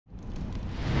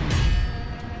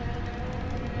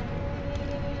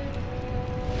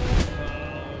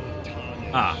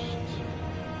Ah.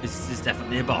 This is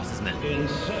definitely a boss, isn't it? In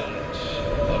search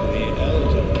of the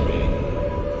Elden Ring.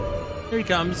 Here he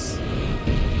comes.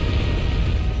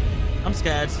 I'm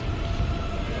scared.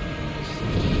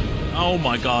 Oh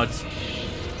my god.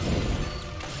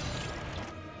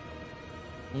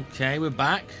 Okay, we're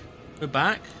back. We're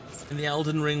back in the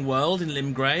Elden Ring world in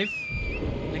Limgrave.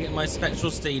 I'm gonna get my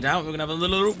spectral steed out. We're gonna have a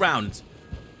little look round.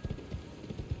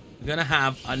 We're gonna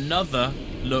have another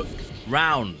look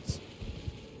round.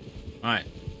 Alright,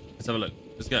 let's have a look.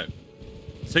 Let's go.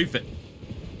 Tooth it.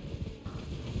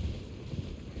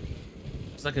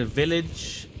 It's like a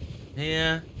village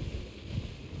here.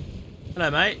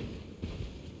 Hello, mate.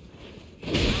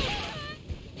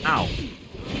 Ow.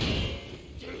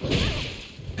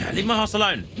 Leave my horse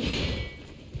alone.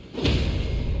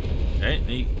 Okay,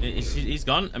 he's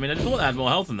gone. I mean, I thought I had more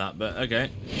health than that, but okay.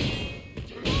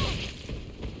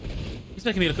 He's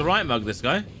making me look a right mug, this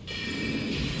guy.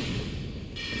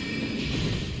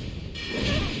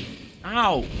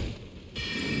 Ow.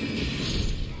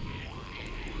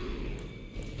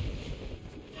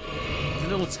 There's a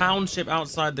little township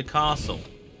outside the castle.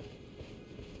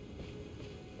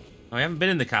 Oh, I haven't been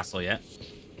in the castle yet.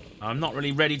 I'm not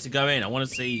really ready to go in. I want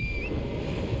to see...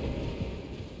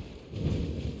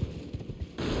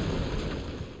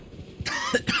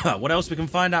 what else we can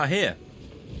find out here?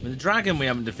 I mean, the dragon we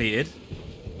haven't defeated.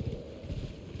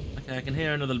 Okay, I can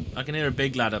hear another... I can hear a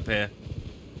big lad up here.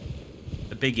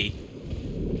 A biggie.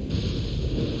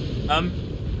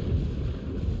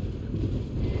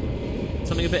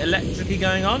 Something a bit electric-y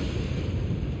going on?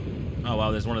 Oh,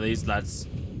 well, there's one of these lads.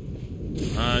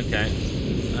 Okay.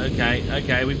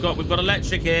 We've got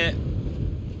electric here.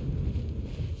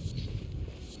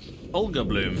 Olga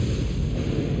Bloom.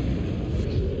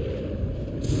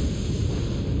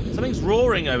 Something's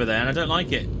roaring over there, and I don't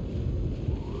like it.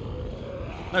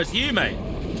 No, it's you, mate.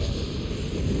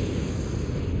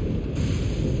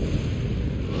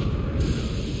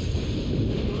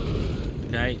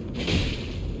 Okay.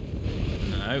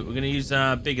 No, we're gonna use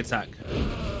big attack.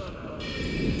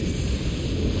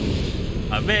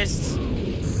 I missed.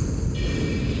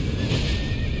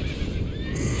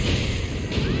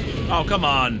 Oh, come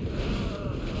on.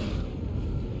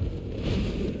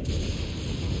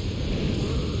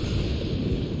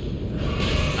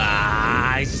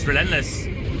 Ah, he's just relentless.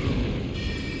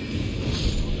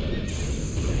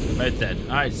 Both dead.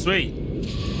 All right, sweet.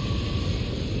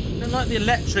 I don't like the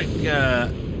electric. I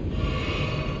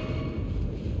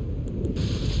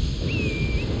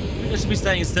think I should be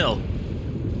staying still.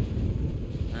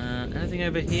 Anything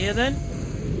over here then?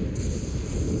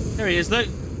 There he is, look.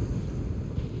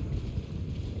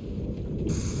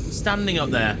 Standing up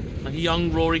there like a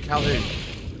young Rory Calhoun.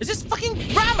 Is this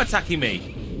fucking ram attacking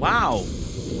me? Wow.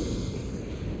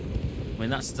 I mean,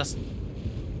 that's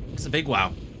a big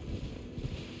wow.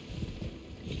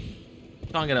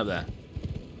 Can't get up there.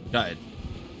 Got it.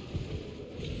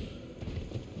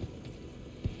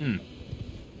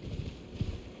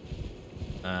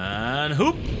 And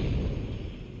hoop.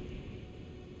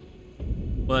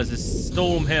 Well, there's a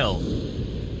Storm Hill.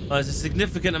 Well, there's a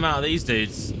significant amount of these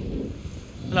dudes.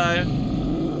 Hello.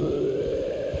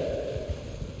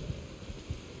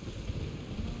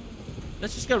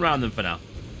 Let's just go around them for now.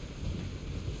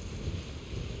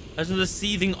 There's another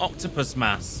seething octopus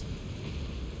mass.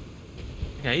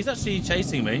 Okay, he's actually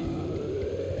chasing me.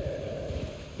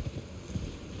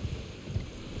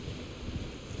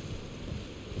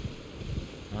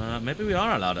 Maybe we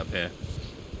are allowed up here.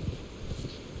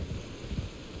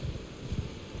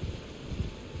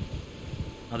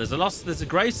 Oh, there's a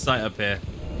grace site up here.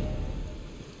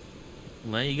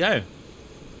 Well, there you go.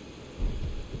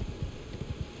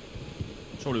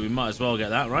 Surely we might as well get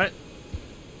that, right?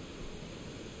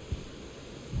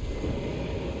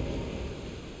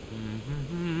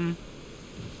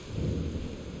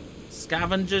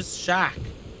 Scavenger's Shack.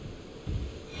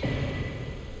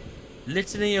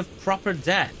 Litany of Proper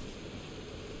Death.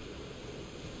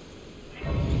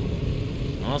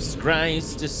 Lost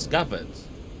Grace discovered.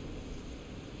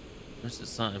 Where's the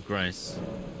site of grace?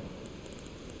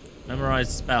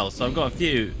 Memorized spell. So I've got a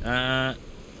few.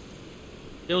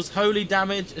 Deals holy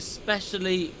damage,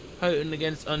 especially potent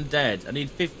against undead. I need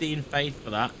 15 faith for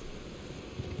that.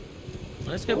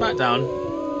 Let's go back down.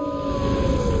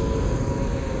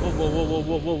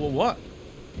 Whoa, what?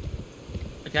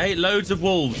 Okay, loads of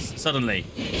wolves suddenly.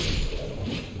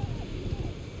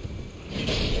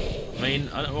 I mean,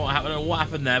 I don't know what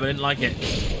happened there, but I didn't like it.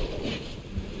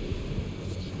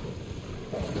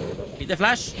 Eat the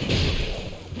flesh.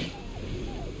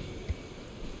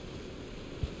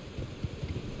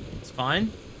 It's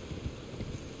fine.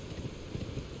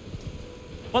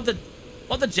 What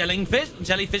What, the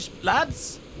jellyfish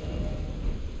lads?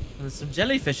 There's some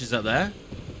jellyfishes up there.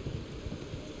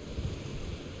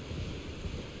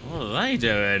 What are they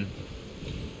doing?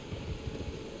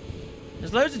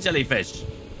 There's loads of jellyfish.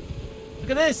 Look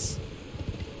at this.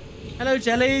 Hello,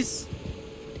 jellies.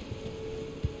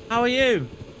 How are you?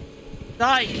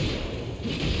 Die.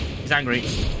 He's angry.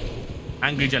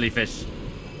 Angry jellyfish.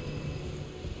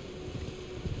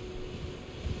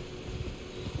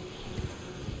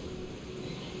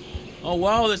 Oh,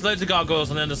 wow, there's loads of gargoyles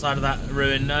on the underside of that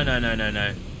ruin. No, no, no, no,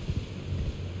 no.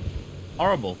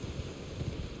 Horrible.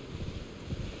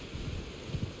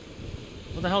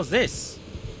 What the hell is this?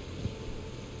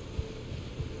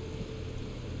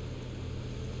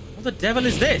 What the devil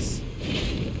is this?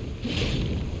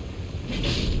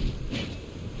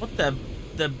 What the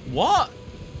what?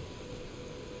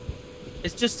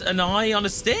 It's just an eye on a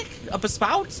stick? Up a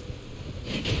spout?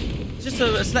 Just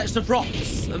a selection of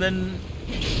rocks, and then...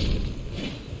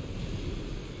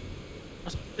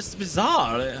 It's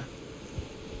bizarre.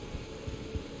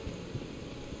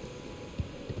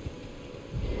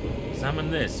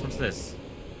 Examine this. What's this?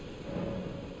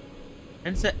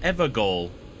 Enter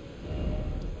Evergoal.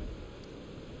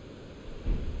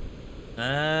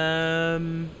 I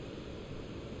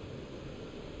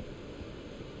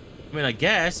mean, I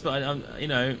guess, but I'm, you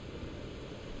know,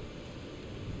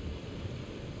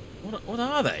 what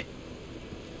are they?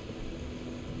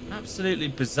 Absolutely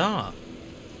bizarre.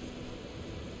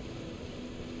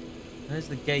 There's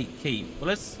the gate keep. Well,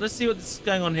 let's see what's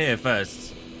going on here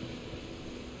first.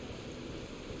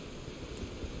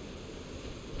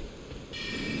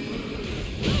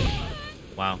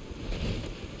 Wow.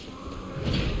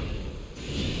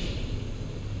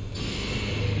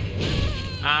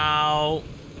 Ow.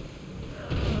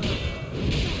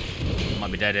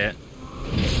 Might be dead here.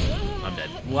 I'm dead.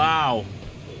 Wow.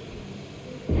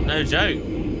 No joke.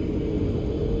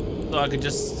 Thought I could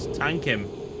just tank him.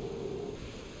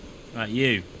 Right,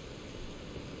 you.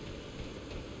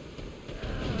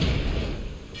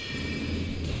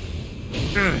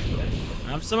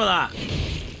 Have some of that.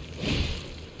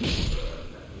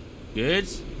 Good.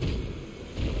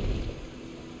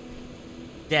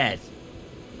 Dead.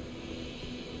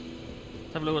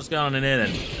 Let's have a look what's going on in here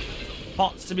then.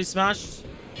 Pots to be smashed.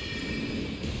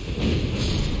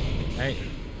 Hey.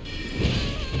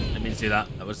 Didn't mean to do that.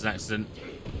 That was an accident.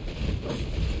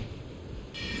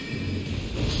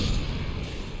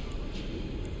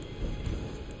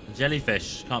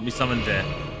 Jellyfish can't be summoned here.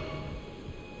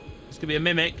 This could be a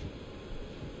mimic.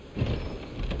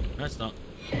 No, it's not.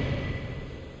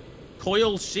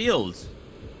 Coil shield.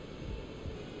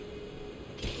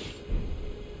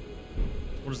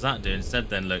 What does that do instead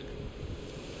then, look?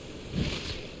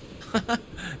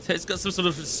 So it's got some sort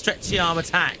of stretchy arm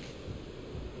attack.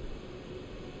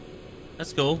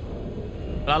 That's cool.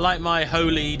 But I like my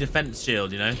holy defense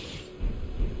shield, you know?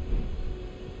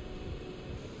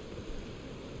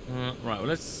 Right, well,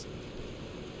 let's...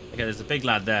 Okay, there's a big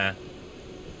lad there.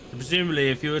 So presumably,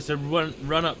 if you were to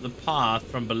run up the path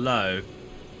from below...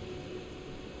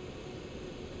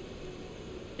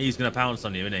 He's going to pounce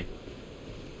on you, isn't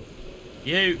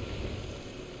he? You!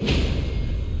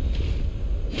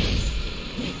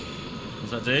 What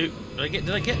does that do? Did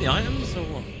I get the items, or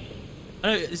what? Oh,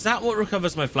 is that what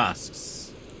recovers my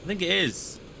flasks? I think it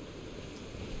is.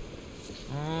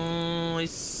 Oh, I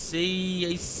see.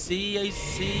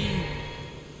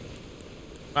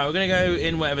 Right, we're going to go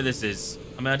in whatever this is.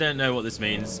 I mean, I don't know what this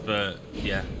means, but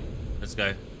yeah. Let's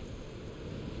go.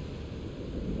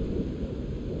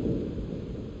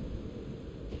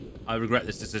 I regret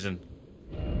this decision.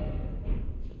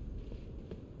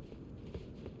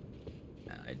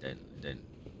 I don't.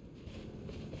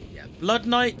 Yeah, Blood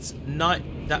Knight,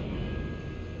 that...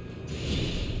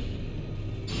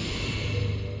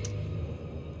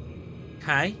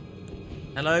 Okay.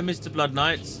 Hello, Mr. Blood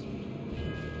Knight.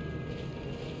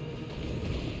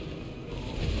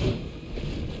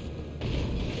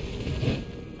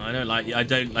 I don't like you. I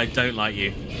don't like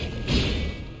you.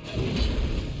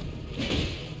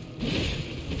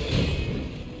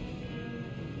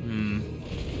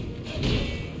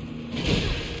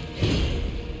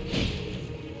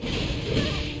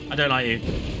 I don't like you.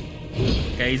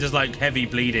 Okay, he's just like heavy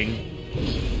bleeding.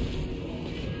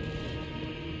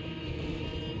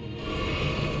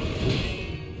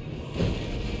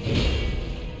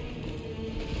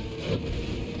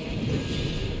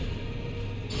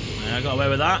 I got away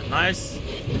with that. Nice.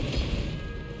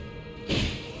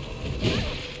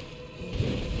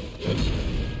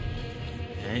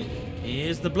 Okay,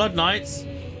 here's the Blood Knights.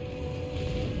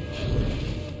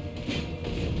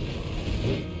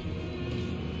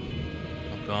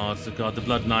 Oh god, the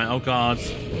Blood Knight. Oh god.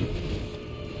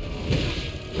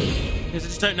 Because I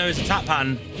just don't know his attack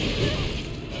pattern.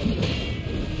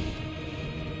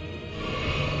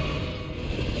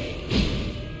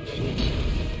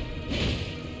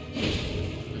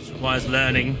 This requires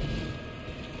learning.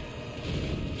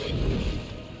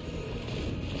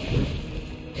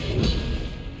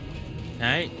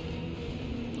 Okay.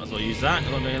 Might as well use that.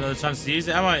 I'm not getting another chance to use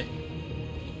it, am I?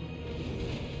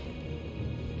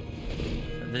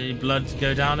 Let the blood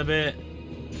go down a bit.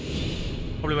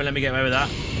 Probably won't let me get away with that.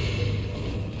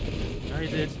 No, he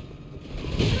did.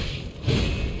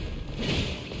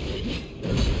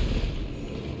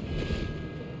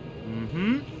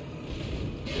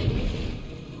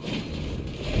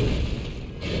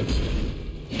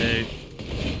 Two.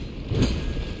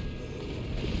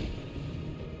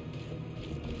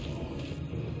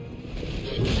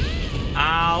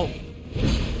 Ow.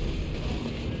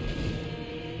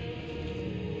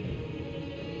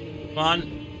 One.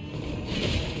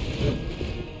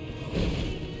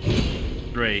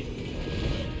 3.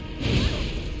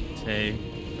 2.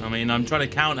 I mean, I'm trying to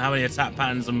count how many attack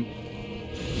patterns I'm...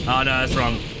 Oh, no, that's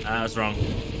wrong. That's wrong.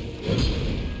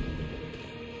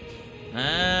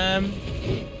 I'm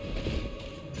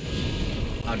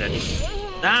dead.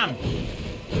 Damn!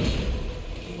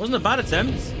 Wasn't a bad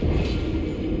attempt.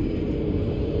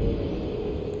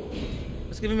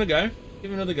 Let's give him a go.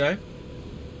 Give him another go.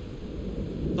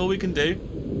 That's all we can do.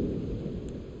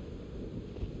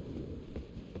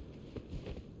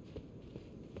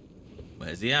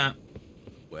 Where's he at?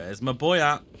 Where's my boy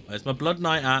at? Where's my Blood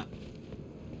Knight at?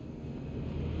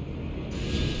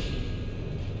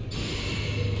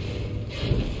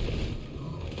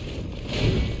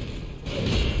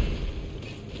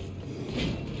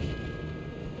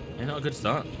 Yeah, not a good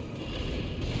start.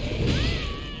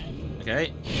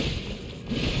 Okay.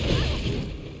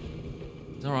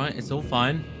 It's alright, it's all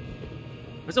fine.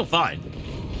 It's all fine.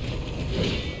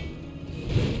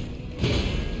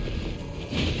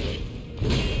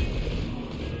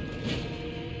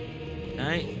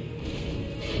 Okay.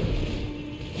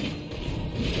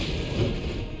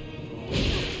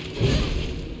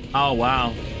 Oh,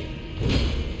 wow.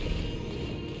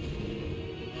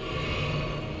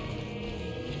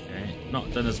 Okay.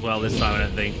 Not done as well this time, I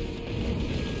don't think.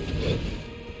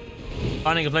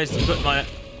 Finding a place to put my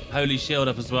holy shield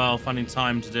up as well. Finding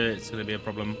time to do it, it's going to be a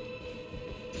problem.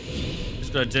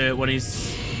 Just got to do it when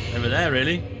he's over there,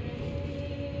 really.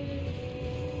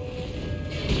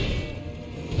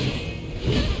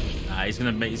 He's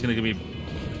gonna give me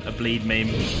a bleed maim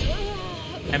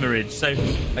hemorrhage. So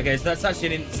okay, so that's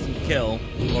actually an instant kill,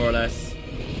 more or less.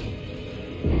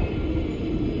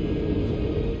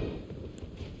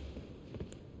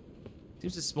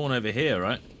 Seems to spawn over here,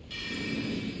 right?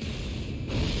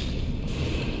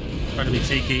 Trying to be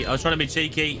cheeky. I was trying to be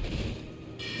cheeky.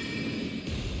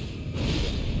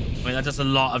 I mean, that does a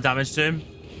lot of damage to him.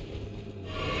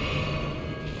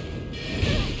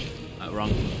 Oh,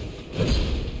 wrong.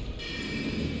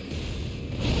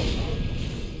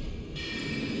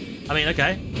 I mean,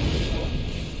 okay.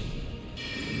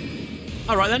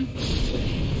 All right, then.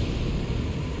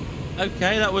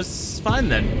 Okay, that was fine,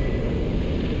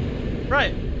 then.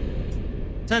 Right.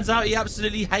 Turns out he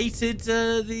absolutely hated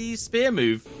the spear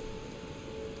move.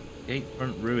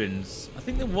 Gatefront Ruins. I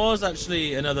think there was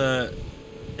actually another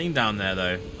thing down there,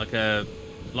 though. Like a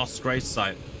Lost Grace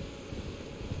site.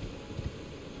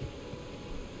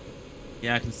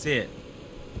 Yeah, I can see it.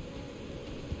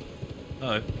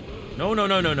 Uh-oh. No, no,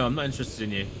 no, no, no. I'm not interested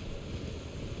in you.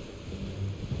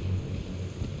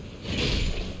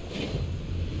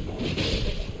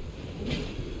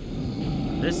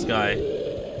 This guy.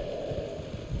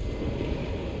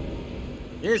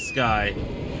 This guy.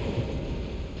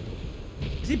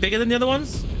 Is he bigger than the other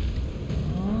ones?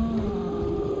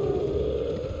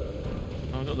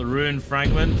 I've got the ruined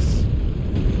fragments.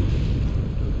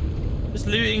 Just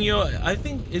looting your... I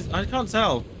think... I can't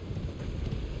tell.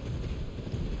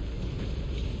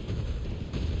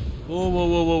 Whoa, whoa,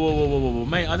 whoa, whoa, whoa, whoa, whoa, whoa,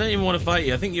 mate, I don't even want to fight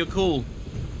you. I think you're cool.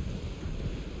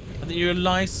 I think you're a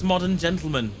nice, modern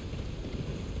gentleman.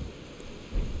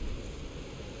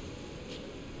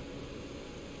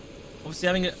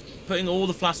 Obviously, putting all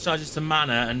the flash charges to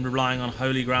mana and relying on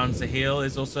holy ground to heal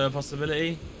is also a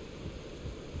possibility.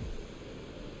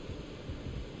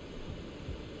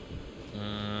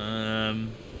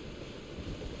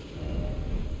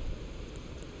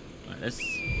 Right, let's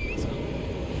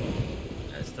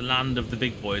the land of the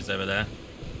big boys over there.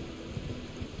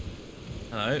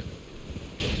 Hello.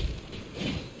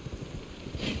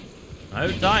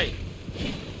 Oh, die.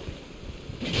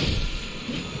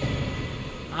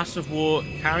 Ash of War,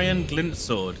 Carrion Glint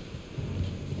Sword.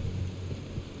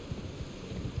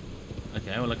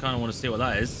 Okay, well I kind of want to see what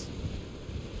that is.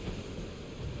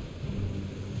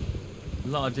 A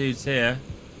lot of dudes here.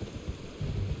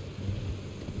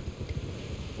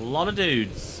 A lot of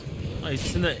dudes. Oh, he's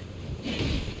just in the...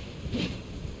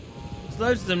 There's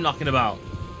loads of them knocking about.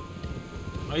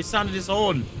 Oh, he sounded his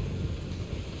horn.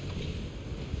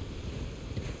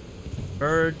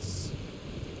 Birds.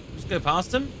 Just go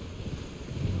past him.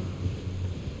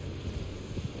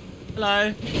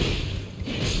 Hello.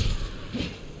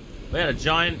 We had a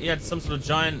giant... He had some sort of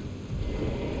giant...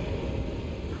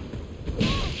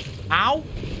 Ow!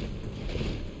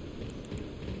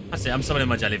 That's it, I'm summoning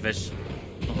my jellyfish.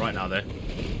 Not right now, though.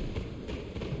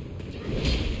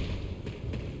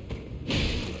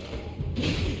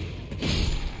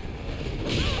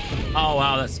 Oh,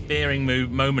 wow, that spearing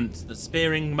moment. That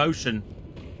spearing motion.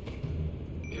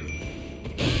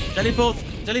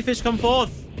 Jellyfish, come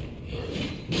forth!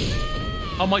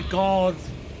 Oh, my God.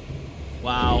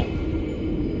 Wow.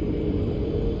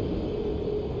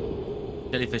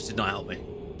 Jellyfish did not help me.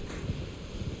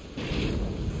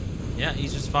 Yeah,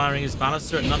 he's just firing his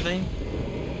banister at nothing.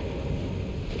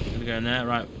 Gonna go in there,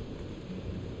 right.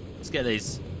 Let's get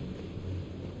these.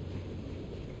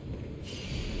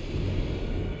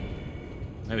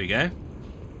 There we go.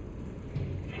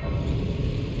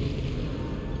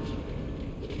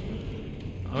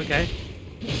 Okay.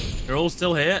 They're all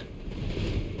still here.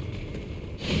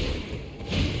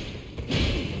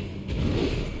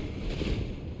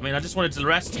 I mean, I just wanted to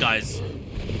rest, guys.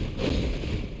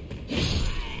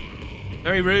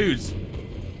 Very rude.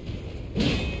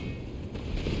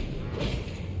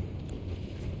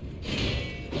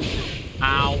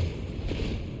 Ow. I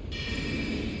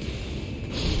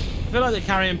feel like the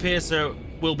Carrion Piercer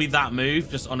will be that move,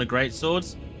 just on a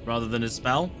greatsword, rather than a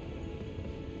spell.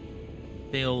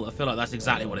 I feel like that's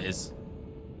exactly what it is.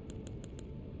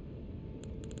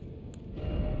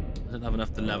 I don't have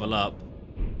enough to level up.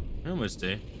 I almost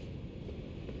do.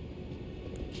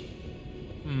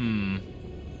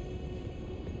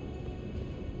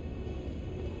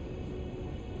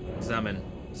 Examine.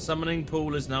 Summoning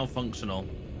pool is now functional.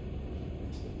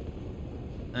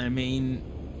 I mean,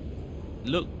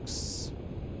 looks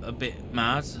a bit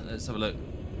mad. Let's have a look.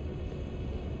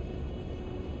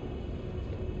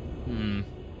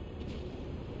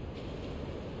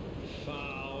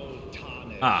 Foul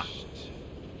tarnished. Ah.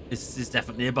 This is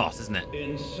definitely a boss, isn't it?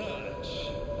 In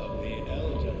search of the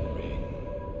Elden Ring.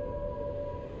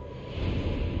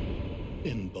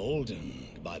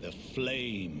 Emboldened by the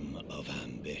flame of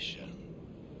ambition.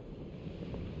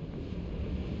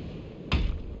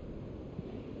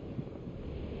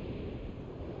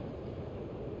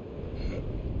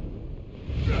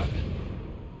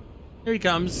 Here he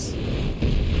comes.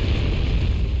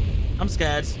 I'm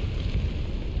scared.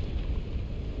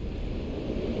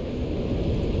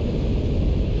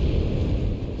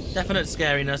 Definite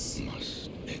scariness. Must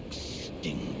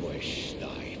extinguish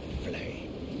thy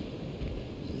flame.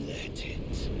 Let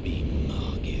it be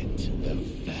Margit the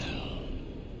Fell.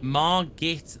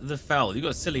 Margit the Fell. You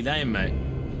got a silly name, mate.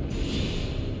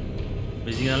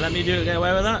 Is he gonna let me get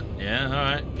away with that? Yeah,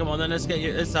 alright. Come on then, let's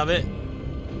have it.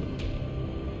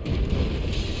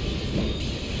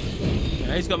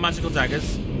 Yeah, he's got magical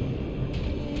daggers.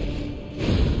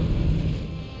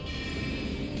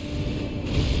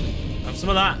 Have some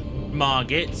of that,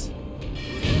 Margit.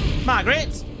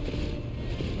 Margaret!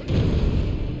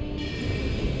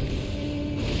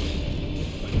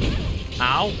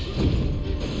 Ow.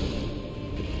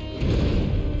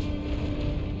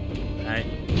 Okay.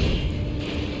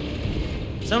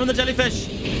 Summon the jellyfish.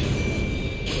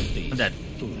 I'm dead.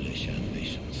 Foolish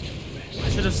ambitions to rest. I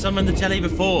should have summoned the jelly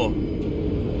before.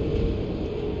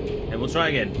 Okay, we'll try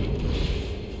again.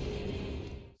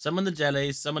 Summon the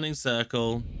jelly, summoning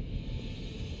circle.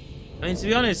 I mean, to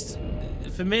be honest,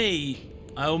 for me,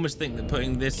 I almost think that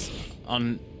putting this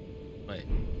on... Wait.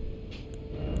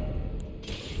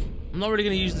 I'm not really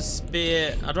going to use the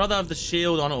spear. I'd rather have the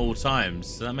shield on at all times,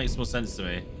 so that makes more sense to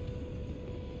me.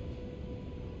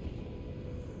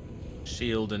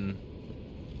 Shield and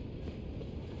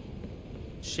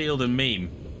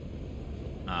meme.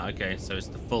 Ah, okay, so it's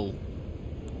the full.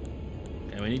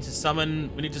 Okay, we need to summon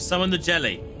the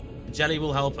jelly. The jelly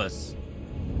will help us.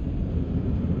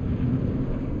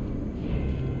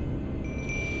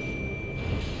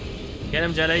 Get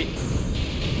him, jelly. I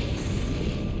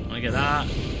want to get that.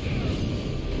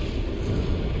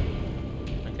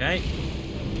 Okay.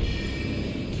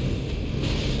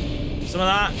 Some of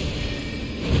that.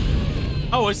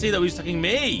 Oh, I see that was attacking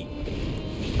me.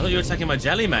 I thought you were attacking my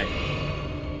jelly, mate.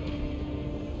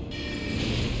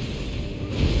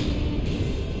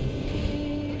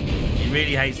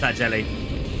 really hates that jelly.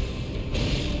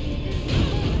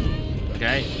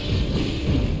 Okay.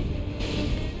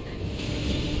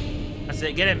 That's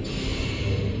it. Get him.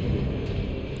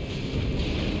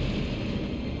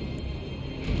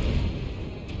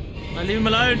 No, leave him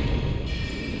alone.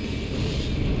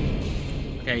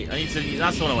 Okay, I need to...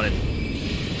 That's what I wanted.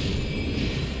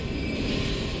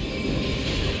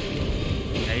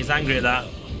 Okay, he's angry at that.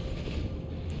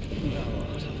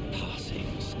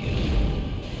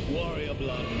 Warrior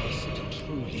blood must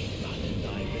truly run in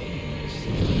thy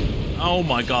veins. Oh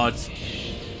my god.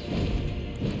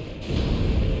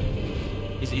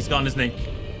 He's gone, isn't he?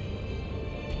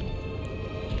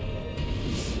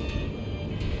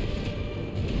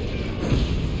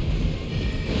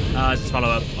 Just follow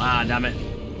up. Ah, damn it.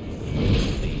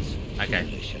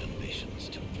 Okay.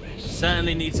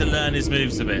 Certainly need to learn his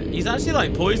moves a bit. He's actually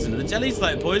like poisoned. The jelly's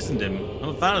like poisoned him. I'm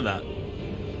a fan of that.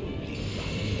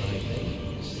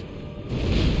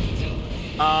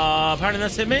 Apparently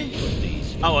that's hit me?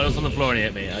 Oh, it was on the floor and he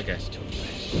hit me. Okay.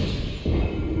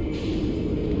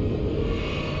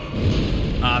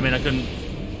 I mean, I couldn't...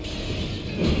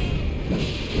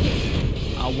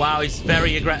 Oh, wow, he's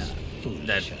very aggressive.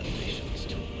 Dead.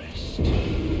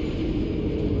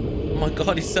 Oh my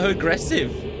god, he's so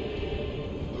aggressive.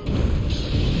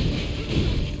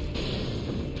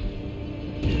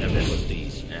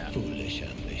 Yeah.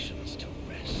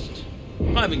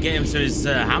 Might even get him to his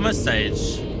hammer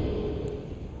stage.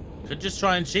 Could just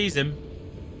try and cheese him.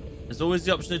 There's always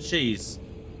the option of cheese.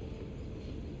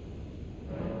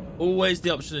 Always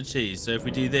the option of cheese. So if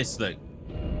we do this, look.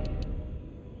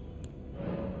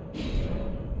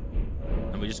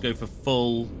 And we just go for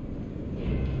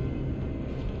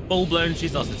full-blown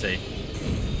cheesosity.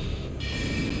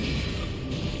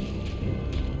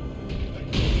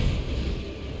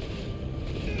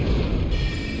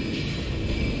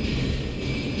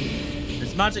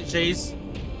 It's magic cheese.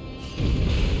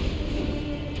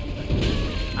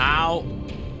 Ow.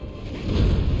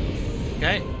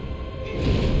 Okay.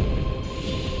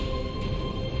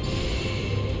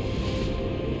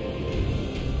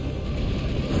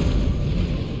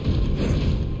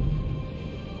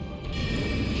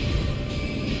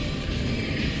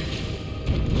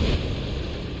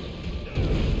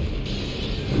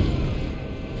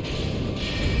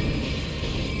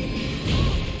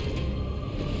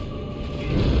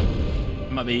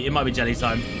 It might be jelly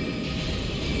time.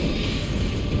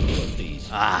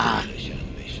 Ah.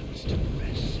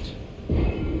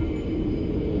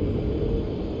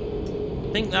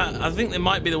 I think that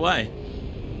might be the way.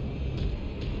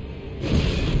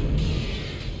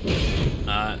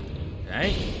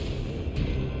 Okay.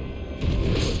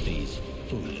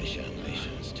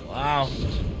 Wow.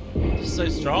 Just so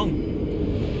strong.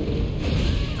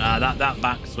 That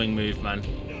backswing move, man.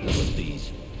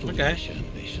 Okay.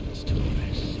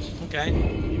 Okay.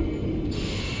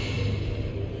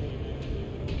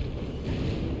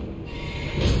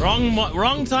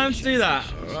 Wrong time to do that.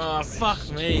 Oh,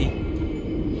 fuck me.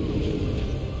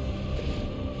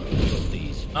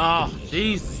 Oh,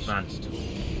 Jesus, man.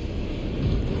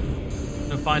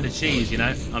 Gonna find a cheese, you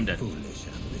know. I'm dead.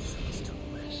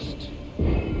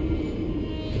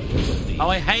 Oh,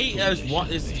 I hate those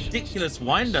ridiculous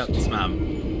wind-ups,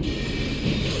 man.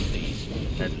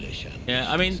 Dead.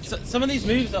 Yeah, I mean, some of these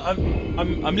moves,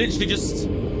 I'm literally just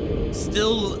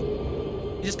still.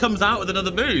 He just comes out with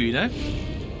another move, you know.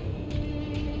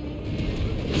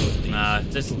 Nah,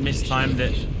 just mistimed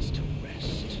it.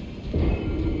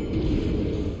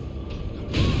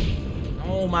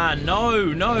 Oh man,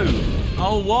 no.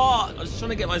 Oh what? I was just trying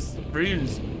to get my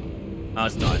runes. Oh,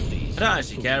 it's not. I don't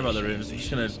actually care about the runes. I'm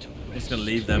just gonna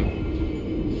leave them.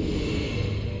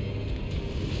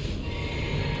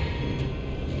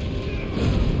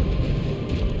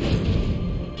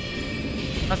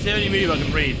 That's the only move I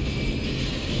can read.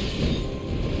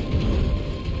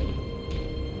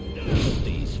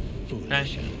 Okay.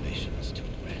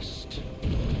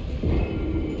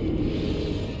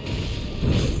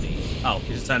 Oh,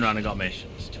 he just turned around and got me.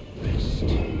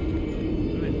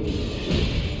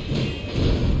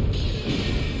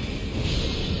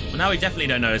 Well, now we definitely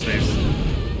don't know his moves.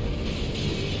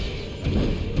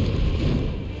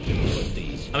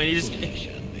 I mean, he just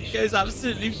goes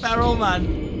absolutely feral,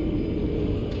 man.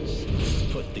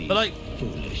 But like,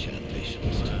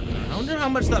 I wonder how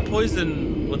much that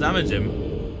poison will damage him.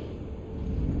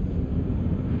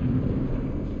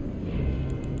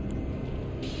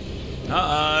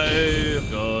 Uh-oh,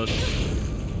 of course.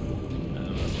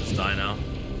 Let's just die now.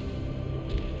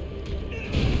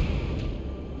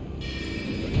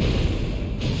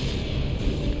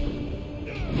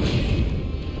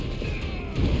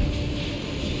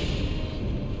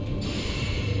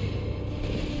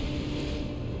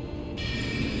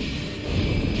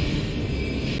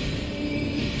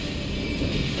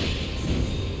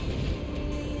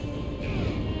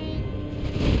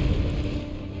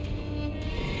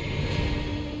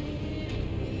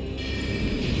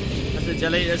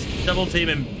 Jelly, let's double team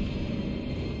him.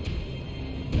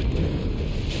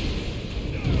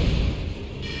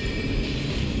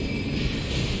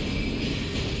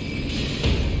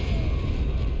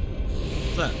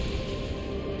 What's that?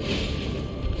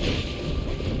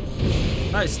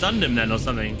 Oh, it stunned him then or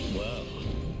something. Well,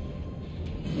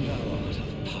 thou art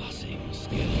of passing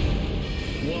skill.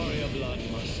 Warrior blood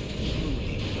must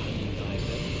truly run in thy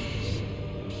veins.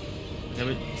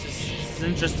 Yeah, it's an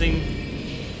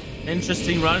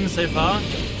interesting run so far.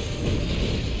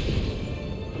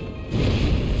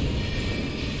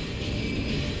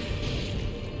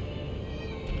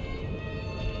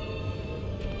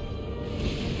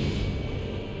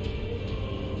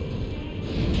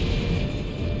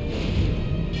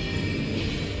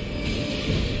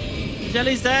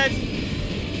 Jelly's dead.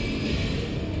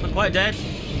 Not quite dead.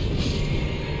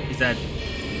 He's dead.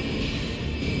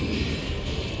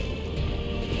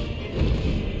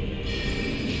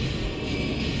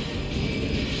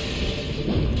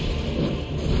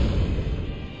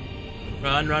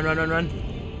 Run, run, run, run, run.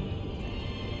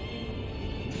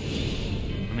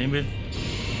 I mean, we've...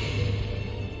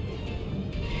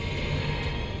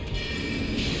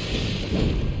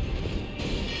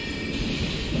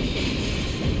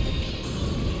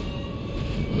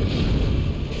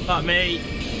 Fuck me.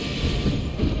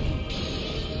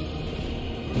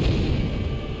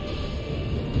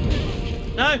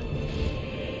 No.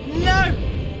 No.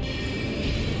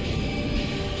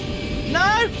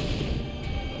 No.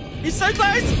 He's so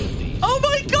close. Oh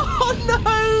my god,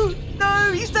 no.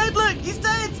 No, he's dead, look. He's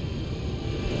dead.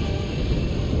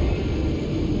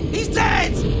 He's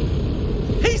dead.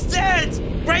 He's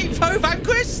dead. Great foe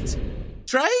vanquished.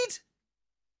 Trade?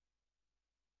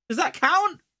 Does that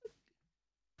count?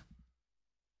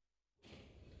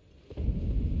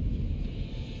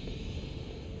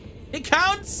 It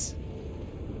counts!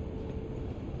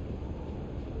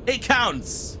 It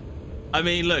counts! I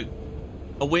mean, look.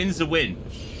 A win's a win.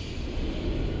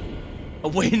 A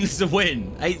win's a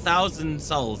win. 8,000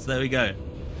 souls. There we go.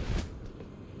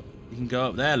 You can go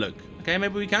up there, look. Okay,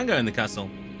 maybe we can go in the castle.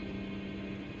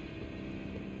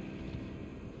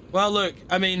 Well, look.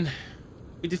 I mean,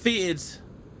 we defeated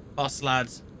boss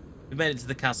lads. We made it to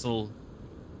the castle.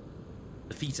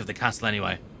 The feet of the castle,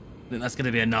 anyway. I think that's going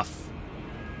to be enough.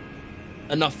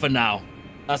 Enough for now,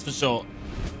 that's for sure.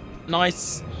 A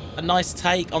nice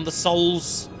take on the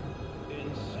Souls.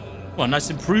 Well, a nice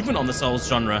improvement on the Souls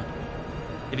genre.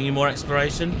 Giving you more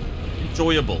exploration.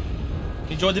 Enjoyable.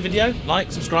 Enjoyed the video? Like,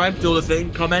 subscribe, do all the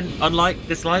thing, comment, unlike,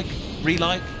 dislike,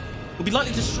 re-like. We'll be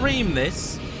likely to stream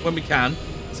this when we can,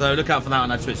 so look out for that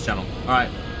on our Twitch channel. All right,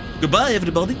 goodbye,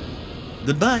 everybody.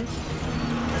 Goodbye.